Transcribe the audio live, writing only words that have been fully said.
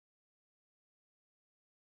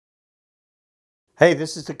Hey,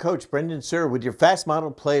 this is the coach, Brendan Suhr, with your Fast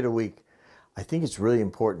Model Play of the Week. I think it's really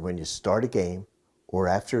important when you start a game or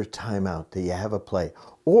after a timeout that you have a play.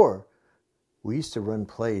 Or we used to run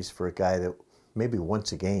plays for a guy that maybe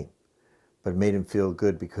once a game, but made him feel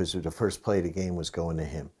good because the first play of the game was going to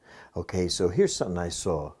him. Okay, so here's something I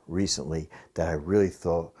saw recently that I really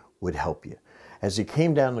thought would help you. As he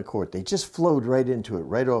came down the court, they just flowed right into it,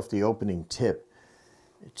 right off the opening tip.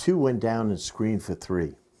 Two went down and screened for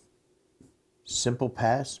three. Simple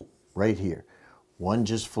pass right here. One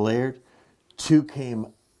just flared, two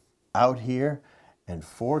came out here, and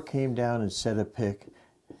four came down and set a pick.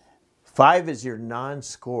 Five is your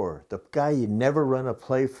non-scorer, the guy you never run a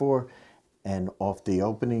play for, and off the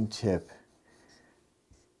opening tip,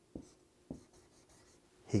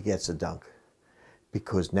 he gets a dunk.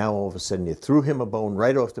 Because now all of a sudden you threw him a bone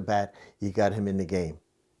right off the bat, you got him in the game.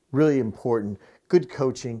 Really important, good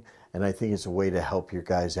coaching, and I think it's a way to help your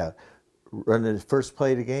guys out. Run the first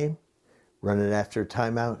play of the game, run it after a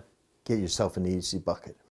timeout, get yourself an easy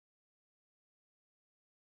bucket.